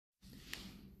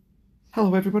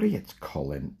Hello everybody, it's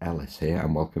Colin Ellis here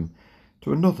and welcome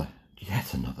to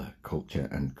yet another Culture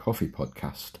and Coffee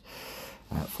podcast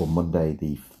for Monday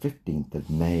the 15th of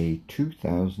May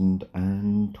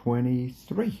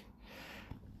 2023.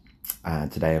 And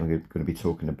today I'm going to be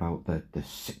talking about the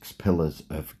 6 pillars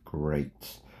of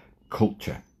great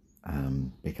culture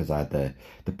because I had the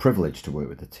privilege to work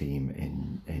with a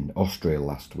team in Austria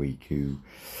last week who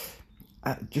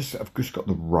I've just got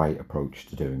the right approach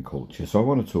to doing culture. So I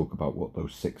want to talk about what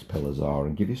those 6 pillars are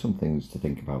and give you some things to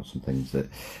think about, some things that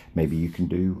maybe you can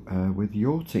do with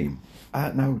your team.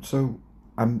 So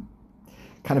I'm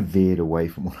kind of veered away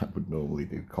from what I would normally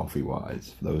do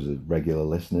coffee-wise. For those regular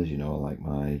listeners, I like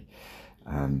my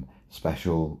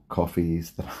special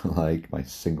coffees that I like, my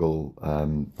single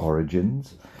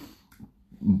origins.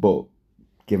 But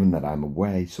given that I'm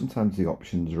away, sometimes the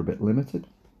options are a bit limited.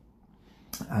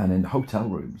 And in hotel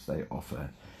rooms, they offer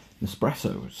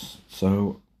Nespressos.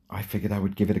 So I figured I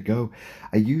would give it a go.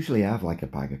 I usually have like a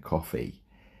bag of coffee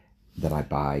that I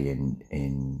buy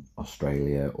in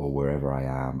Australia or wherever I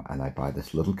am. And I buy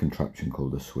this little contraption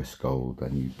called a Swiss Gold.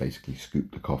 And you basically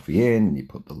scoop the coffee in and you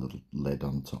put the little lid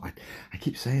on top. I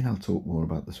keep saying I'll talk more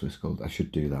about the Swiss Gold. I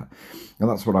should do that. And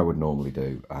that's what I would normally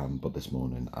do. But this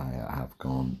morning I have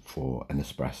gone for an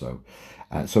espresso.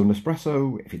 So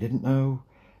Nespresso, if you didn't know,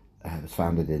 it was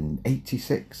founded in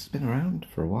 86. It's been around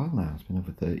for a while now. It's been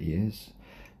over 30 years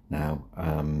now.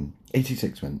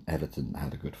 86 when Everton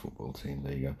had a good football team.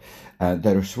 There you go.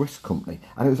 They're a Swiss company.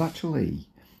 And it was actually,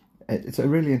 it's a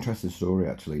really interesting story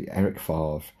actually. Eric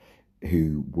Favre,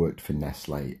 who worked for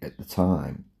Nestle at the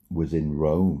time, was in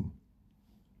Rome.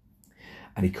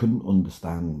 And he couldn't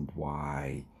understand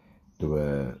why there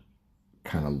were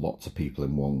kind of lots of people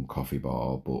in one coffee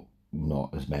bar, but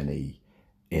not as many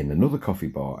in another coffee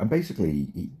bar. And basically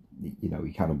he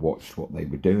kind of watched what they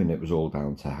were doing. It was all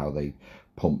down to how they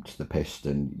pumped the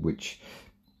piston, which,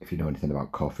 if you know anything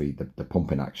about coffee, the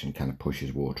pumping action kind of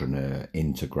pushes water and air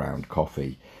into ground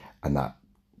coffee, and that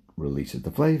releases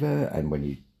the flavor. And when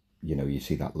you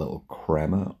see that little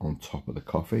crema on top of the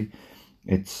coffee,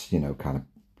 it's kind of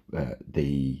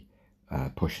the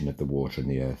pushing of the water and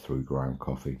the air through ground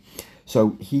coffee.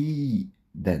 So he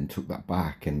then took that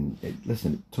back, and it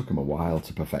took him a while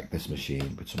to perfect this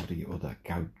machine with somebody other,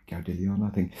 Gaudilion, I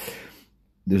think.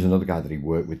 There's another guy that he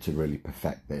worked with to really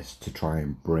perfect this, to try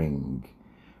and bring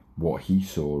what he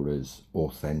saw as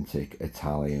authentic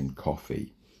Italian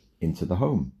coffee into the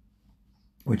home,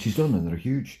 which he's done, and they're a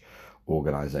huge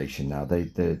organisation now.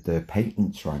 Their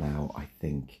patents ran out, I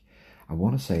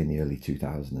want to say in the early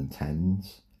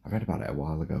 2010s. I read about it a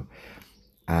while ago.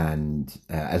 And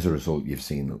as a result, you've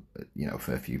seen, a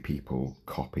fair few people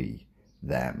copy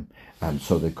them. And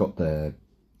so they've got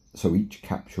so each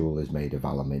capsule is made of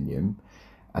aluminium.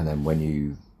 And then when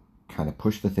you kind of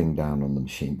push the thing down on the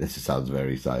machine, this sounds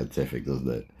very scientific, doesn't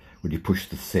it? When you push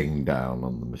the thing down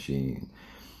on the machine,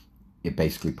 it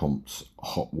basically pumps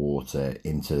hot water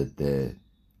into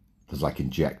there's like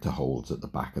injector holes at the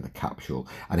back of the capsule.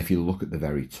 And if you look at the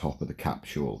very top of the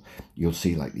capsule, you'll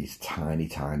see like these tiny,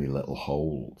 tiny little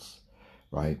holes,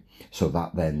 right? So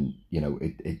that then,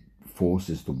 it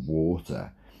forces the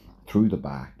water through the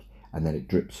back, and then it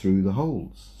drips through the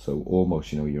holes. So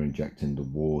almost, you're injecting the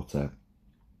water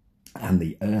and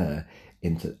the air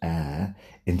into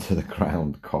the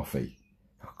ground coffee.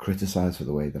 I got criticised for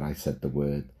the way that I said the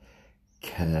word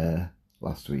care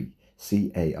last week.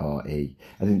 Care. I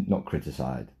didn't, not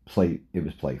criticised. It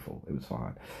was playful. It was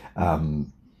fine.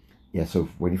 So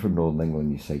when you're from Northern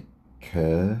England, you say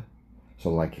cur. So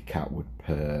like a cat would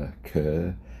purr,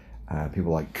 cur.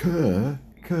 People like cur.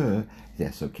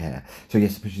 Yeah, so care. So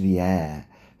yes, push the air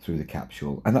through the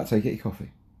capsule, and that's how you get your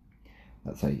coffee.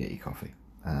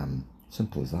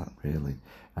 Simple as that, really.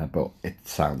 But it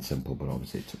sounds simple, but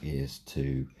obviously it took years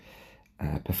to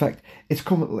perfect. It's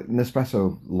come like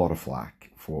Nespresso, a lot of flack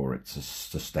for its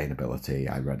sustainability.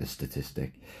 I read a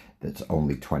statistic that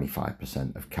only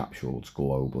 25% of capsules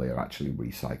globally are actually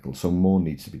recycled, so more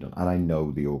needs to be done. And I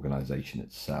know the organisation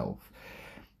itself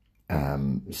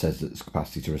says that its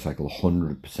capacity to recycle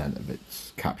 100% of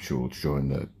its capsules during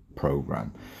the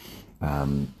programme.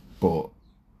 But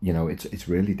it's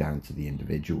really down to the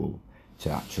individual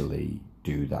to actually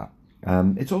do that.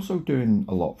 It's also doing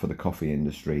a lot for the coffee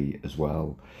industry as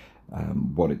well.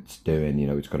 What it's doing,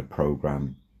 it's got a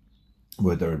program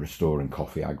where they're restoring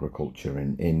coffee agriculture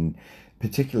in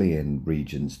particularly in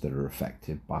regions that are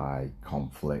affected by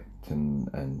conflict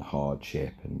and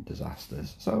hardship and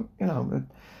disasters. So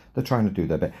they're trying to do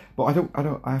their bit. But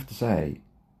I have to say,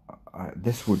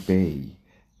 this would be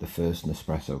the first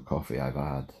Nespresso coffee I've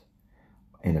had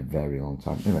in a very long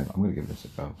time. Anyway, I'm going to give this a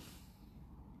go.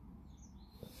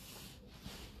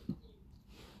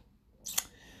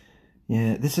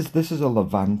 Yeah, this is a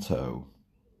Levanto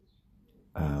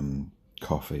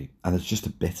coffee, and there's just a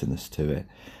bitterness to it,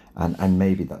 and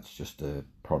maybe that's just a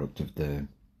product of the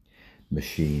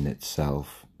machine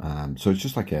itself. So it's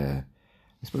just like I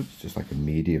suppose it's just like a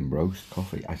medium roast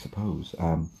coffee, I suppose.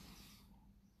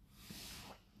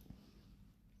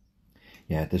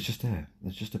 Yeah, there's just a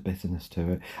bitterness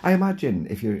to it. I imagine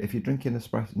if you're drinking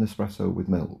Nespresso with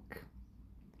milk,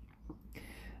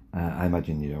 I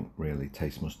imagine you don't really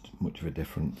taste much of a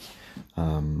difference.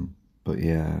 But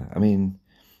yeah, I mean,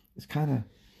 it's kind of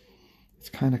it's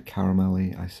kind of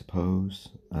caramelly, I suppose.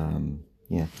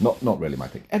 Yeah, not really my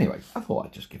thing. Anyway, I thought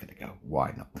I'd just give it a go.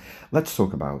 Why not? Let's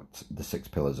talk about the 6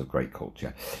 pillars of great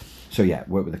culture. So yeah,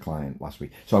 worked with a client last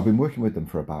week. So I've been working with them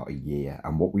for about a year,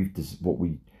 and what we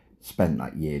spent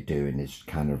that year doing is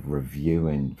kind of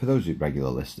reviewing. For those regular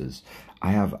listeners,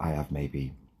 I have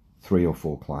maybe 3 or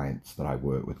 4 clients that I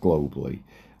work with globally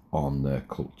on their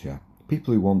culture.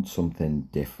 People who want something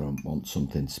different, want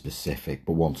something specific,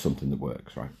 but want something that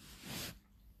works, right?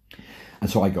 And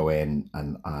so I go in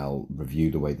and I'll review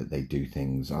the way that they do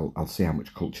things. I'll see how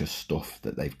much culture stuff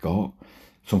that they've got.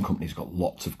 Some companies got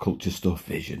lots of culture stuff: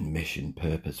 vision, mission,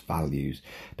 purpose, values,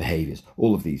 behaviours,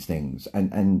 all of these things.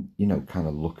 And kind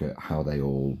of look at how they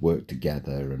all work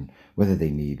together and whether they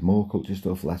need more culture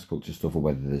stuff, less culture stuff, or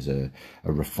whether there's a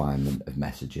refinement of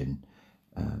messaging,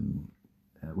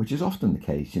 which is often the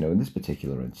case. In this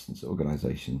particular instance, the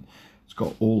organisation has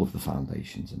got all of the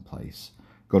foundations in place.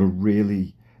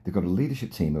 They've got a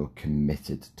leadership team who are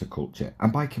committed to culture.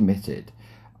 And by committed,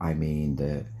 I mean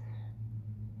that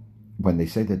when they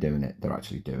say they're doing it, they're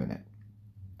actually doing it.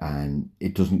 And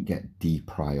it doesn't get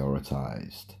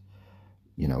deprioritized,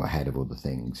 ahead of other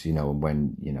things. And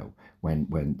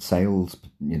when sales,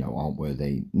 aren't where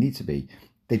they need to be,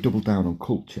 they double down on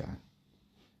culture,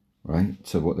 right?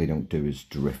 So what they don't do is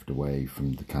drift away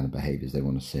from the kind of behaviors they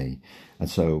want to see. And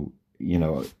so,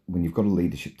 when you've got a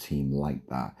leadership team like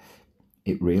that,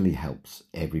 it really helps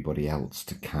everybody else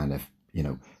to kind of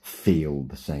feel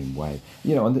the same way.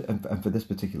 And for this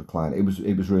particular client,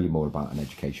 it was really more about an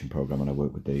education program, and I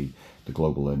worked with the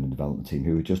global learning development team,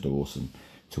 who were just awesome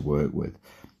to work with.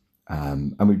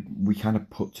 And we kind of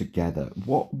put together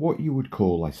what you would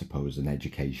call, I suppose, an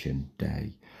education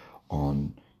day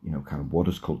on kind of what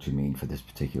does culture mean for this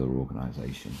particular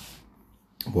organization.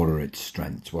 What are its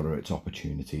strengths? What are its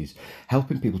opportunities?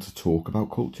 Helping people to talk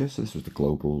about culture. So this was the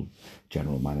global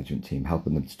general management team,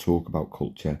 helping them to talk about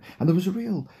culture. And there was a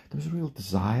real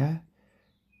desire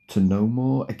to know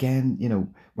more. Again,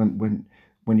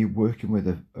 when you're working with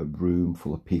a room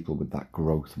full of people with that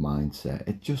growth mindset,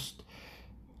 it just,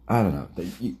 I don't know.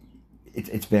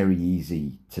 It's very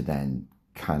easy to then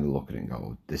kind of look at it and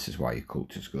go, this is why your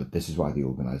culture's good. This is why the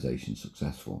organisation's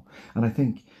successful. And I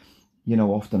think,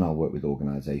 often I'll work with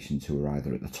organisations who are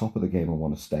either at the top of the game and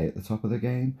want to stay at the top of the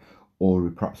game, or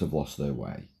who perhaps have lost their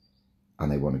way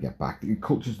and they want to get back.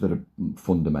 Cultures that are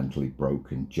fundamentally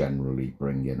broken generally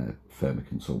bring in a firm of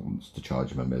consultants to charge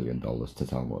them $1 million to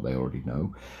tell them what they already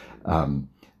know.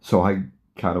 So I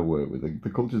kind of work with the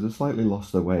cultures that slightly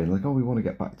lost their way and like, we want to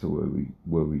get back to where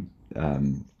we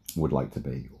would like to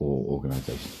be, or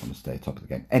organisations want to stay at top of the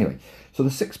game. Anyway, so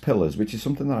the 6 pillars, which is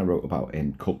something that I wrote about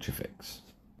in Culture Fix.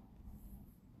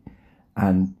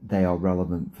 And they are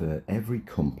relevant for every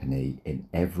company in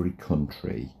every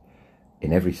country,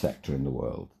 in every sector in the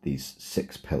world, these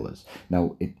 6 pillars.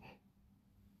 Now,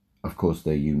 of course,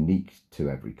 they're unique to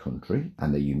every country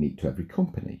and they're unique to every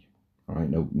company. All right,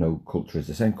 no culture is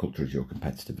the same culture as your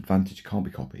competitive advantage. It can't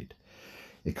be copied.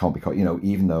 It can't be copied.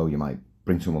 Even though you might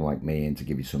bring someone like me in to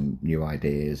give you some new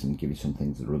ideas and give you some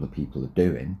things that other people are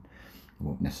doing, I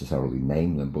won't necessarily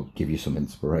name them, but give you some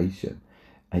inspiration.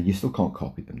 And you still can't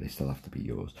copy them. They still have to be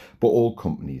yours. But all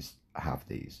companies have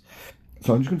these.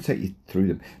 So I'm just going to take you through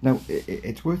them. Now,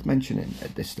 it's worth mentioning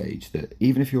at this stage that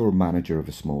even if you're a manager of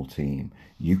a small team,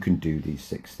 you can do these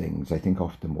 6 things. I think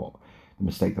often what the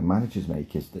mistake that managers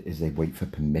make is they wait for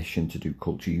permission to do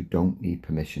culture. You don't need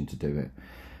permission to do it.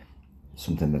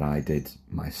 Something that I did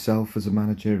myself as a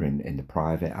manager in the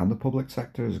private and the public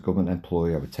sector. As a government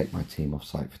employee, I would take my team off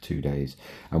site for 2 days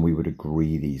and we would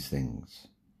agree these things.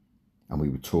 And we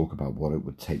would talk about what it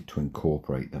would take to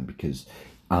incorporate them, because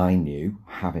I knew,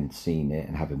 having seen it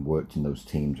and having worked in those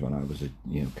teams when I was a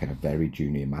kind of very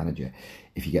junior manager,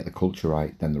 if you get the culture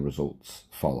right, then the results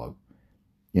follow.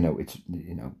 I've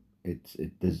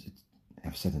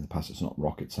said in the past, it's not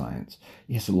rocket science.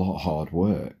 It's a lot of hard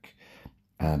work,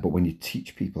 but when you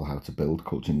teach people how to build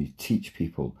culture and you teach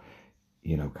people,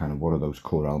 kind of what are those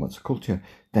core elements of culture,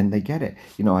 then they get it.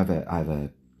 I have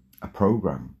a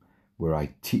program where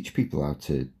I teach people how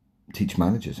to teach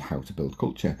managers how to build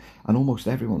culture. And almost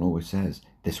everyone always says,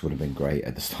 this would have been great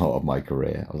at the start of my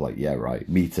career. I was like, yeah, right,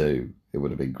 me too. It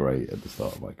would have been great at the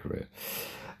start of my career.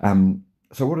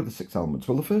 So what are the 6 elements?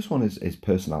 Well, the first one is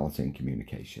personality and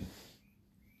communication.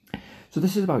 So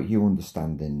this is about you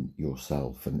understanding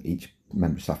yourself, and each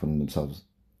member of staff understand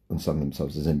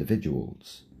themselves as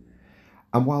individuals.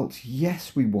 And whilst,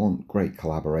 yes, we want great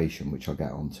collaboration, which I'll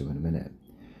get onto in a minute,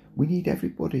 we need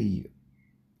everybody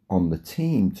on the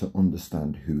team to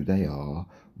understand who they are,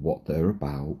 what they're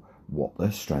about, what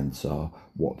their strengths are,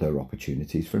 what their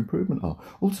opportunities for improvement are.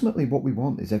 Ultimately, what we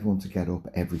want is everyone to get up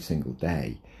every single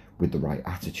day with the right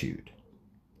attitude.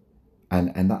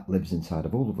 And that lives inside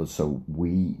of all of us, so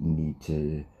we need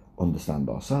to understand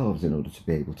ourselves in order to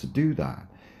be able to do that.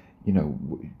 You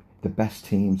know, the best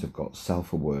teams have got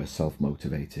self-aware,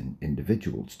 self-motivating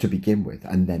individuals to begin with,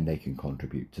 and then they can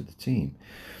contribute to the team.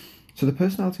 So the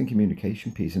personality and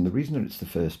communication piece, and the reason that it's the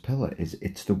first pillar is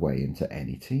it's the way into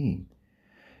any team.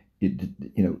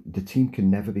 The team can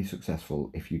never be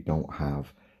successful if you don't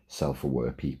have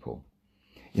self-aware people.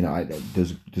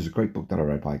 There's a great book that I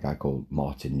read by a guy called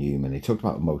Martin Newman. He talked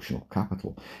about emotional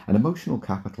capital. And emotional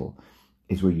capital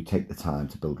is where you take the time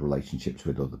to build relationships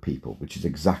with other people, which is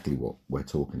exactly what we're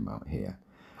talking about here.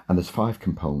 And there's 5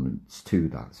 components to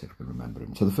that, so if I can remember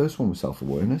them. So the first one was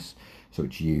self-awareness. So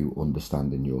it's you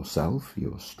understanding yourself,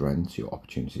 your strengths, your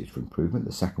opportunities for improvement.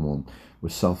 The second one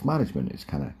was self-management. It's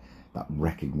kind of that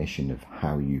recognition of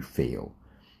how you feel,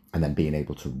 and then being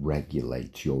able to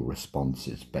regulate your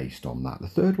responses based on that. The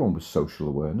third one was social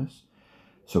awareness.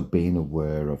 So being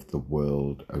aware of the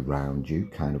world around you,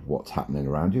 kind of what's happening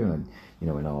around you. And,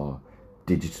 in our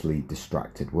digitally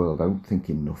distracted world, I don't think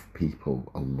enough people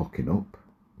are looking up,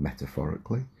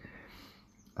 metaphorically,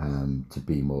 to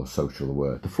be more social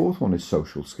aware. The fourth one is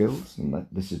social skills. And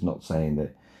this is not saying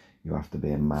that you have to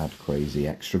be a mad, crazy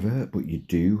extrovert, but you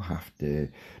do have to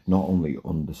not only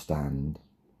understand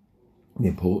the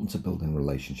importance of building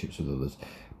relationships with others,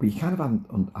 but you kind of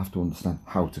have to understand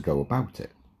how to go about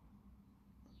it,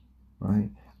 right?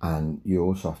 And you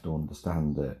also have to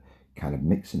understand that kind of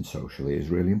mixing socially is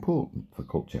really important for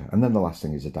culture. And then the last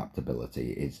thing is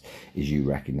adaptability, is you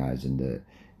recognizing that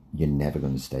you're never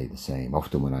going to stay the same.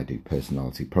 Often when I do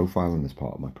personality profiling as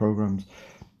part of my programs,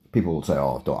 people will say,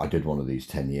 oh, I did one of these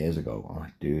 10 years ago. I'm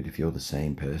like, dude, if you're the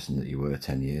same person that you were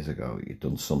 10 years ago, you've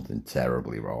done something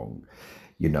terribly wrong.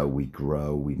 We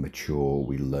grow, we mature,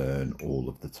 we learn all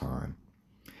of the time.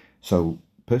 So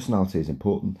personality is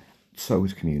important. So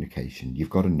is communication.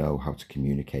 You've got to know how to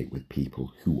communicate with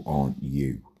people who aren't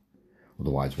you.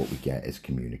 Otherwise, what we get is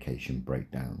communication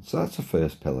breakdown. So that's the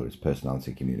first pillar, is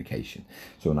personality and communication.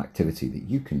 So an activity that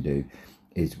you can do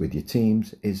is with your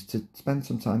teams is to spend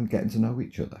some time getting to know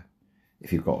each other.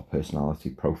 If you've got a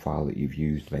personality profile that you've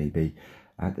used, maybe,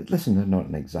 listen, they're not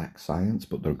an exact science,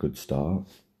 but they're a good start.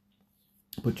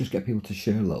 But just get people to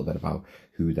share a little bit about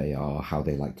who they are, how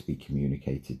they like to be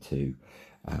communicated to,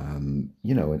 and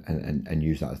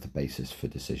use that as the basis for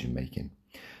decision making.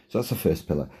 So that's the first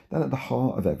pillar. Then at the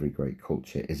heart of every great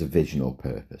culture is a vision or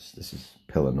purpose. This is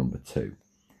pillar number 2.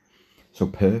 So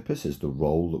purpose is the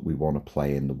role that we want to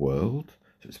play in the world.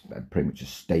 So it's pretty much a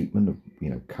statement of,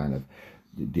 kind of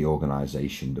the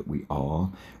organisation that we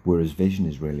are, whereas vision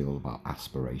is really all about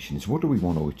aspiration. It's what do we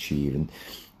want to achieve, and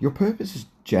your purpose is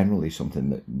generally something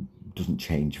that doesn't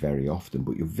change very often,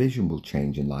 but your vision will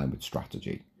change in line with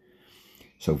strategy.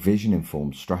 So vision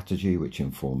informs strategy, which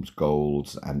informs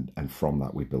goals, and from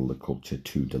that we build a culture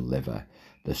to deliver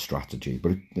the strategy,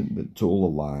 but it's all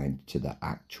aligned to the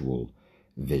actual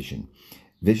vision.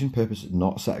 Vision, purpose,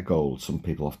 not a set of goals. Some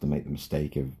people often make the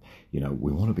mistake of,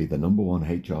 we want to be the number 1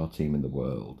 HR team in the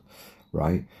world,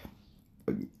 right?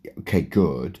 Okay,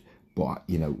 good. But,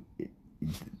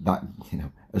 that,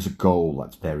 as a goal,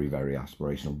 that's very, very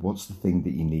aspirational. What's the thing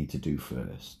that you need to do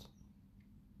first?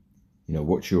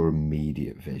 What's your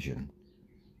immediate vision?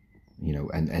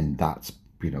 And that's,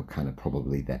 kind of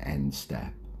probably the end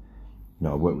step.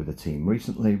 I worked with a team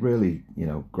recently, really,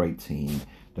 great team.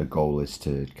 The goal is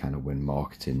to kind of win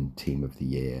marketing team of the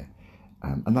year.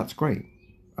 And that's great.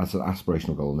 That's an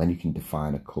aspirational goal. And then you can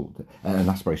define an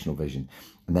aspirational vision.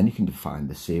 And then you can define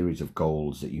the series of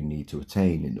goals that you need to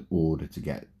attain in order to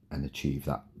get and achieve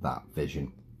that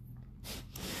vision.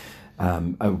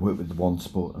 I worked with one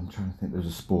sport, I'm trying to think, there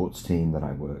was a sports team that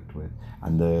I worked with,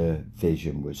 and their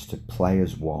vision was to play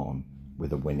as one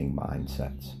with a winning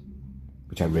mindset,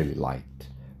 which I really liked,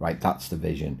 right? That's the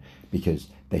vision, because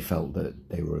they felt that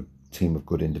they were a team of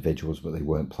good individuals, but they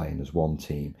weren't playing as one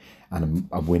team, and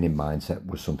a winning mindset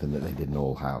was something that they didn't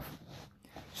all have.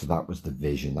 So that was the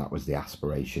vision, that was the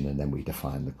aspiration, and then we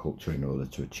defined the culture in order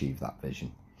to achieve that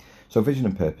vision. So vision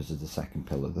and purpose is the second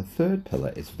pillar. The third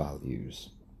pillar is values.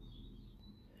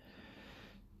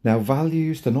 Now,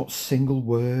 values, they're not single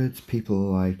words.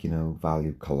 People are like,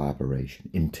 value collaboration,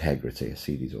 integrity, I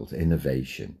see these all,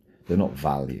 innovation. They're not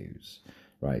values,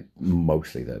 right?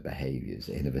 Mostly they're behaviors.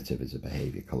 Innovative is a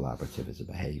behavior, collaborative is a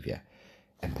behavior,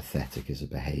 empathetic is a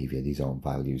behavior. These aren't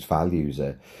values. Values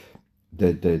are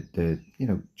the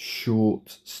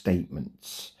short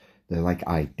statements. They're like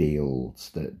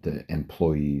ideals that the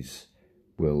employees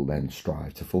will then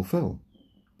strive to fulfill.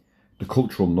 The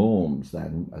cultural norms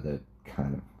then are the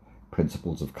kind of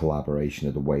principles of collaboration,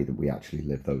 are the way that we actually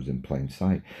live those in plain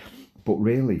sight. But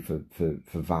really, for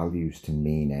values to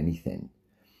mean anything,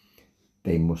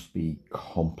 they must be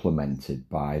complemented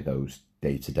by those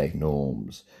day-to-day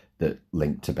norms that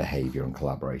link to behaviour and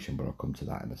collaboration, but I'll come to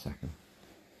that in a second.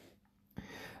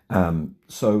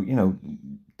 So,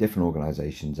 different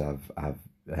organisations have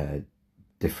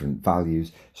different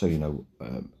values. So,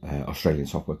 Australian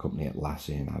software company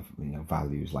Atlassian have,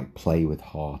 values like play with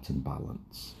heart and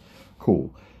balance.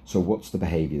 Cool. So what's the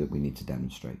behaviour that we need to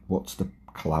demonstrate? What's the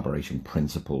collaboration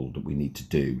principle that we need to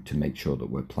do to make sure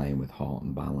that we're playing with heart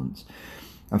and balance?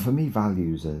 And for me,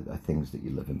 values are things that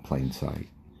you live in plain sight.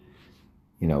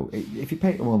 If you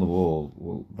paint them on the wall,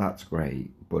 well, that's great.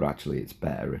 But actually, it's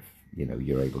better if,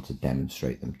 you're able to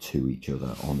demonstrate them to each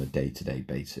other on a day-to-day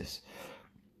basis.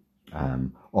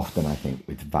 Often I think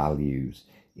with values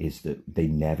is that they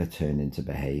never turn into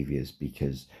behaviours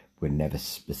because we're never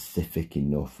specific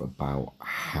enough about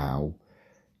how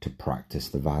to practice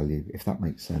the value, if that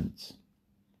makes sense.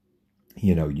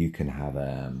 You can have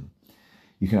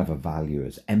a value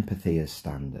as empathy as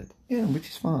standard, which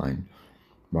is fine,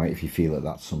 right? If you feel that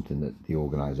that's something that the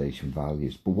organisation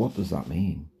values. But what does that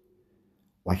mean?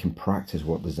 Like in practice,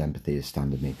 what does empathy as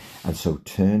standard mean? And so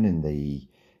turning the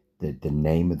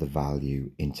name of the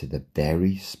value into the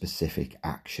very specific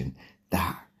action,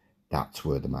 that's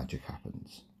where the magic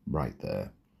happens, right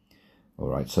there. All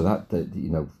right, so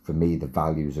for me, the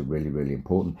values are really, really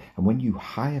important. And when you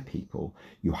hire people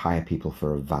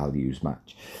for a values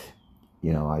match.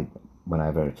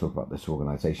 Whenever I talk about this,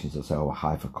 organisations, they'll say, I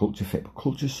hire for culture fit, but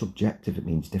culture's subjective. It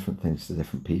means different things to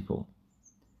different people.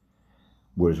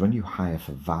 Whereas when you hire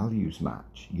for values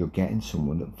match, you're getting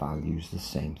someone that values the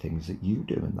same things that you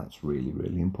do, and that's really,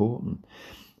 really important.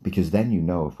 Because then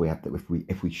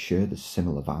if we share the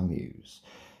similar values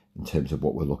in terms of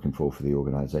what we're looking for the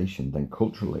organisation, then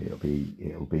culturally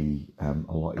it'll be a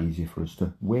lot easier for us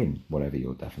to win, whatever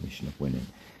your definition of winning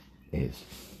is.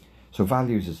 So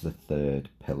values is the third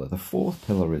pillar. The fourth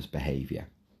pillar is behaviour.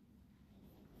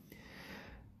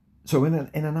 So in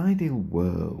an ideal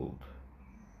world,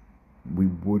 we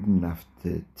wouldn't have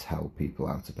to tell people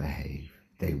how to behave.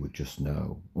 They would just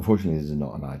know. Unfortunately, this is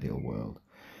not an ideal world.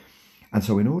 And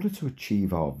so in order to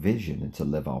achieve our vision and to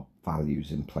live our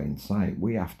values in plain sight,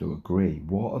 we have to agree,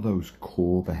 what are those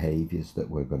core behaviours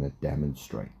that we're going to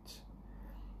demonstrate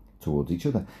towards each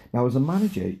other? Now, as a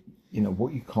manager,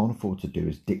 what you can't afford to do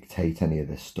is dictate any of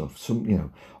this stuff.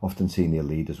 Often senior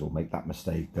leaders will make that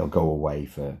mistake. They'll go away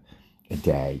for a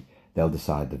day. They'll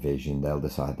decide the vision, they'll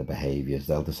decide the behaviours,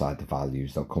 they'll decide the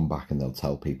values, they'll come back and they'll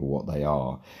tell people what they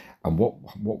are. And what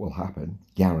will happen,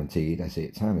 guaranteed, I see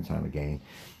it time and time again,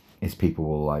 is people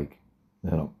will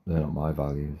they're not my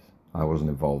values. I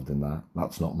wasn't involved in that.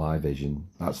 That's not my vision.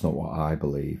 That's not what I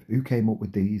believe. Who came up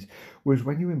with these? Whereas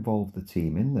when you involve the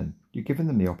team in them, you're giving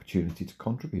them the opportunity to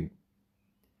contribute.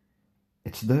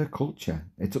 It's their culture.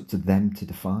 It's up to them to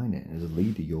define it. As a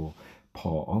leader, you're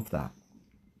part of that.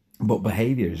 But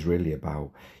behaviour is really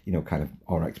about, kind of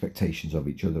our expectations of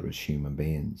each other as human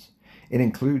beings. It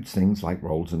includes things like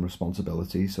roles and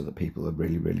responsibilities so that people are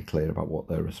really, really clear about what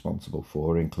they're responsible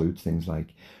for. It includes things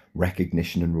like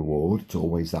recognition and reward. It's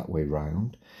always that way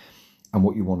round. And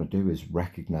what you want to do is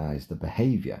recognise the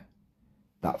behaviour.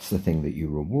 That's the thing that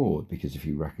you reward, because if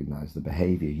you recognise the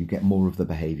behaviour, you get more of the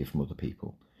behaviour from other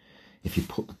people. If you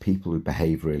put the people who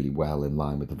behave really well in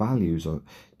line with the values or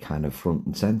kind of front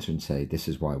and centre and say, this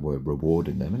is why we're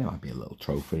rewarding them, and it might be a little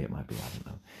trophy, it might be,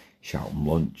 shout them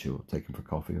lunch or take them for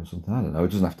coffee or something, I don't know. It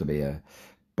doesn't have to be a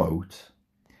boat,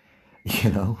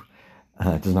 it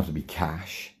doesn't have to be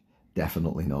cash,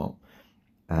 definitely not.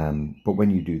 But when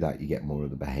you do that, you get more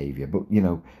of the behaviour. But,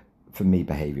 for me,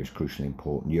 behaviour is crucially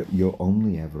important. You're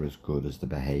only ever as good as the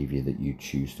behaviour that you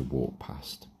choose to walk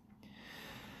past.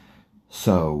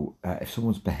 So if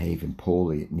someone's behaving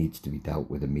poorly, it needs to be dealt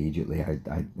with immediately. I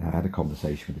had a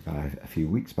conversation with a guy a few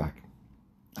weeks back,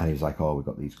 and he was like, we've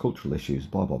got these cultural issues,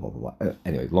 blah, blah, blah, blah, blah.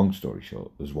 Anyway, long story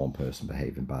short, there's one person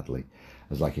behaving badly. I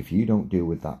was like, if you don't deal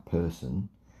with that person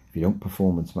If you don't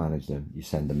performance manage them, you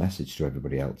send a message to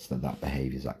everybody else that that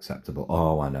behaviour is acceptable.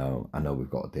 Oh, I know, we've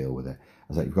got to deal with it. I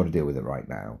was like, you've got to deal with it right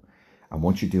now. And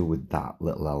once you deal with that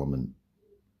little element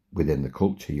within the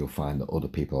culture, you'll find that other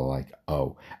people are like,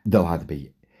 oh, they'll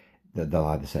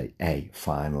either say, A,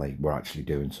 finally, we're actually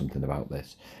doing something about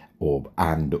this, or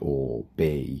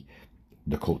B,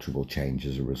 the culture will change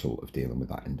as a result of dealing with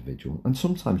that individual. And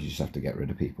sometimes you just have to get rid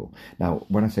of people. Now,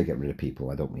 when I say get rid of people,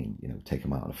 I don't mean, take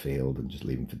them out on a field and just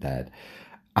leave them for dead.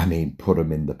 I mean, put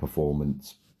them in the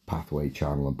performance pathway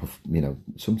channel, and,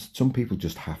 some people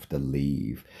just have to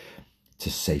leave to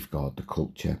safeguard the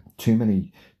culture. Too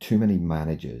many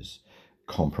managers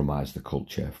compromise the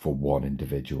culture for one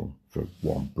individual, for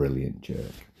one brilliant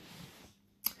jerk.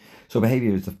 So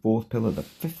behaviour is the fourth pillar. The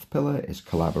fifth pillar is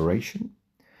collaboration.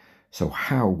 So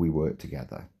how we work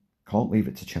together. Can't leave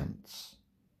it to chance,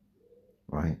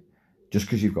 right? Just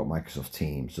because you've got Microsoft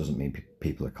Teams doesn't mean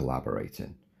people are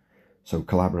collaborating. So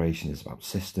collaboration is about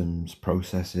systems,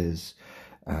 processes.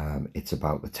 It's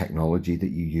about the technology that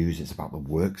you use. It's about the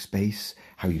workspace,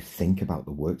 how you think about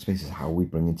the workspace, is how we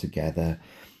bring it together.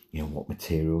 What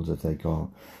materials have they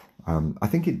got? I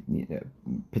think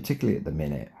particularly at the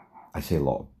minute, I see a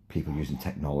lot of people using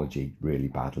technology really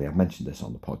badly. I've mentioned this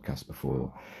on the podcast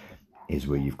before, is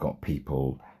where you've got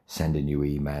people sending you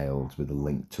emails with a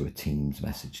link to a Teams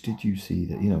message. Did you see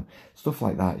that? Stuff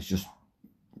like that is just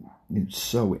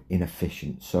so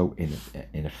inefficient, so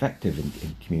ineffective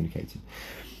in communicating.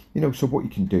 So what you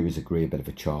can do is agree a bit of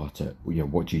a charter.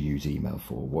 What do you use email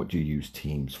for? What do you use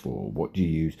Teams for? What do you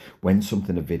use when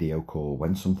something a video call,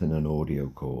 when something an audio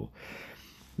call?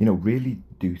 Really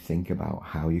do think about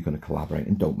how you're going to collaborate,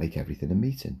 and don't make everything a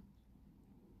meeting.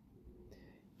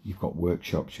 You've got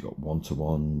workshops, you've got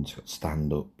one-to-ones, you've got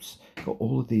stand-ups, you've got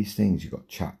all of these things. You've got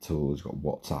chat tools, you've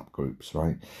got WhatsApp groups,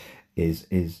 right?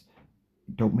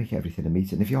 Don't make everything a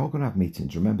meeting. If you're going to have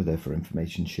meetings, remember they're for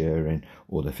information sharing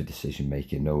or they're for decision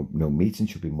making. No meeting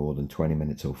should be more than 20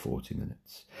 minutes or 40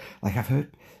 minutes. Like I've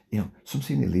heard, some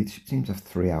senior leadership teams have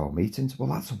 3-hour meetings. Well,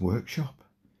 that's a workshop.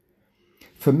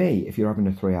 For me, if you're having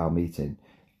a 3-hour meeting,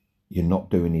 you're not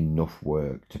doing enough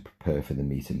work to prepare for the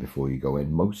meeting before you go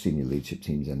in. Most senior leadership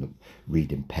teams end up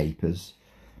reading papers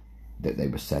that they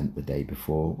were sent the day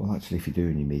before. Well, actually, if you're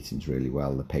doing your meetings really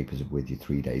well, the papers are with you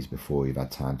 3 days before. You've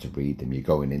had time to read them. You're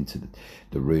going into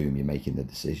the room. You're making the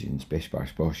decisions. Bish,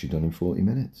 bash, bosh. You're done in 40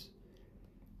 minutes.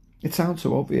 It sounds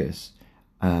so obvious.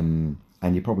 And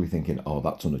you're probably thinking, oh,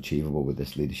 that's unachievable with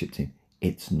this leadership team.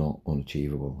 It's not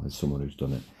unachievable as someone who's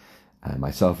done it.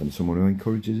 Myself and someone who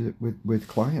encourages it with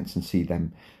clients and see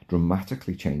them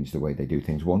dramatically change the way they do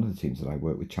things. One of the teams that I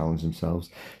work with challenged themselves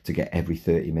to get every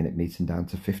 30-minute meeting down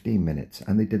to 15 minutes,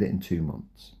 and they did it in 2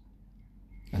 months.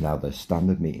 And now their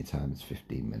standard meeting time is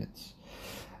 15 minutes.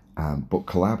 But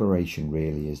collaboration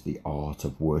really is the art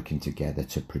of working together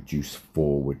to produce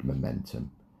forward momentum.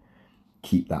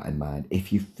 Keep that in mind.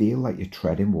 If you feel like you're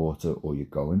treading water or you're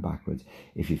going backwards,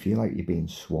 if you feel like you're being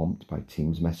swamped by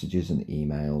Teams messages and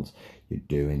emails, you're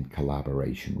doing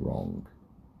collaboration wrong.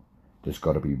 There's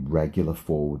got to be regular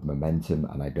forward momentum,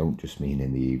 and I don't just mean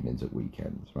in the evenings at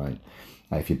weekends, right?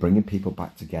 If you're bringing people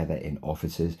back together in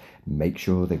offices, make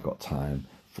sure they've got time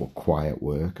for quiet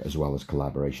work as well as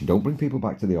collaboration. Don't bring people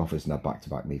back to the office and have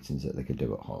back-to-back meetings that they could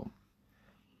do at home,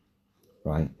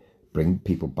 right? Bring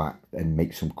people back and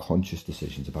make some conscious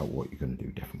decisions about what you're going to do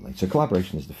differently. So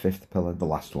collaboration is the fifth pillar, the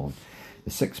last one.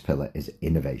 The sixth pillar is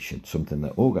innovation, something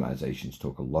that organizations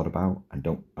talk a lot about and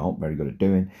aren't very good at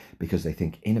doing because they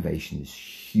think innovation is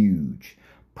huge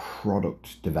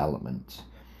product development.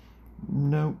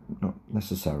 No, not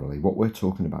necessarily. What we're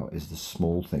talking about is the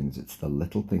small things. It's the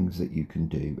little things that you can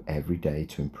do every day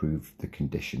to improve the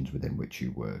conditions within which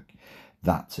you work.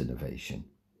 That's innovation.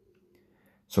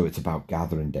 So it's about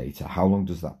gathering data. How long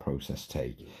does that process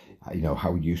take?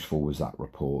 How useful was that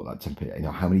report?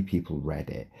 How many people read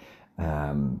it?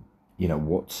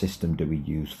 What system do we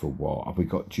use for what? Have we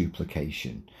got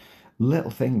duplication?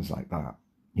 Little things like that.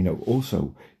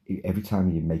 Also, every time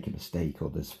you make a mistake or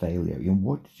there's failure,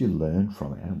 what did you learn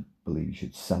from it? I don't believe you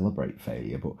should celebrate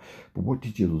failure, but what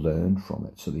did you learn from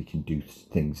it so that you can do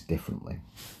things differently?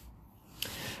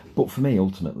 But for me,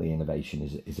 ultimately,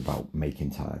 innovation is about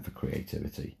making time for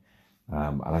creativity.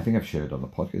 And I think I've shared on the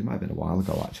podcast, it might have been a while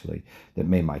ago actually, that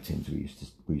me and my teams, we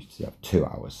used to have 2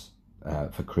 hours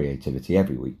for creativity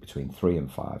every week between 3 and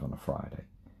 5 on a Friday.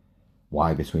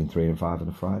 Why between 3 and 5 on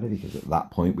a Friday? Because at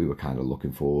that point we were kind of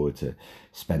looking forward to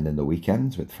spending the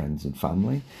weekends with friends and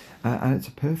family. And it's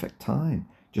a perfect time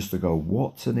just to go,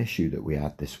 what's an issue that we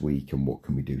had this week and what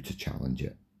can we do to challenge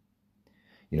it?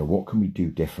 What can we do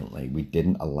differently? We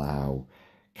didn't allow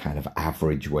kind of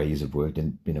average ways of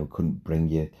working, couldn't bring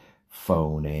your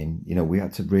phone in. We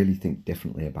had to really think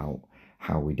differently about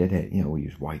how we did it. We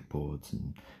used whiteboards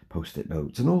and post-it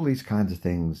notes and all these kinds of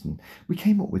things. And we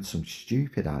came up with some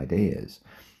stupid ideas,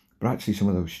 but actually some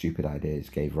of those stupid ideas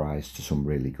gave rise to some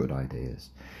really good ideas.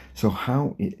 So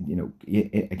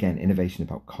again, innovation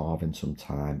about carving some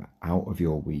time out of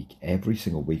your week, every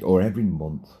single week or every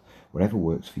month, whatever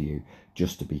works for you,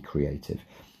 just to be creative.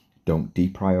 Don't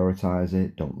deprioritize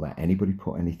it. Don't let anybody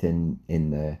put anything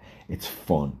in there. It's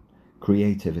fun.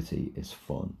 Creativity is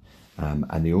fun.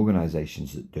 And the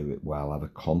organizations that do it well have a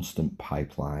constant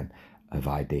pipeline of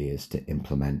ideas to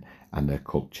implement, and their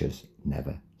cultures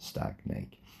never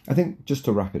stagnate. I think, just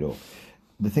to wrap it up,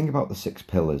 the thing about the 6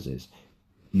 pillars is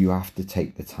you have to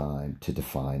take the time to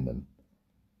define them.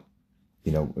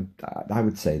 I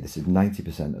would say this is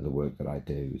 90% of the work that I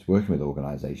do is working with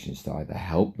organizations to either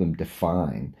help them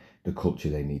define the culture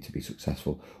they need to be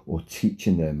successful, or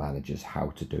teaching their managers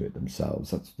how to do it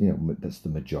themselves. That's the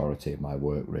majority of my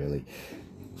work, really.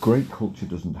 Great culture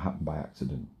doesn't happen by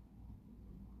accident.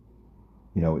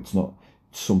 It's not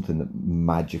something that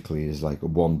magically is like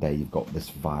one day you've got this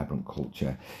vibrant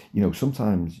culture.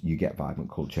 Sometimes you get vibrant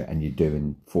culture and you're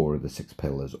doing 4 of the 6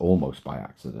 pillars almost by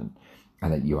accident,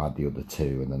 and then you add the other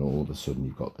 2, and then all of a sudden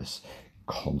you've got this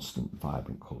constant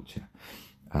vibrant culture.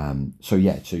 So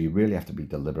you really have to be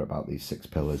deliberate about these 6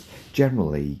 pillars,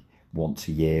 generally once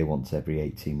a year, once every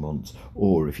 18 months,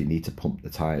 or if you need to pump the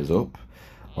tyres up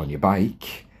on your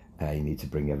bike, you need to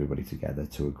bring everybody together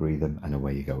to agree them, and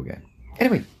away you go again.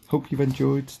 Anyway, hope you've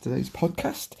enjoyed today's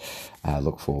podcast. I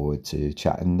look forward to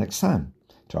chatting next time.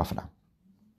 Ta-ra for now.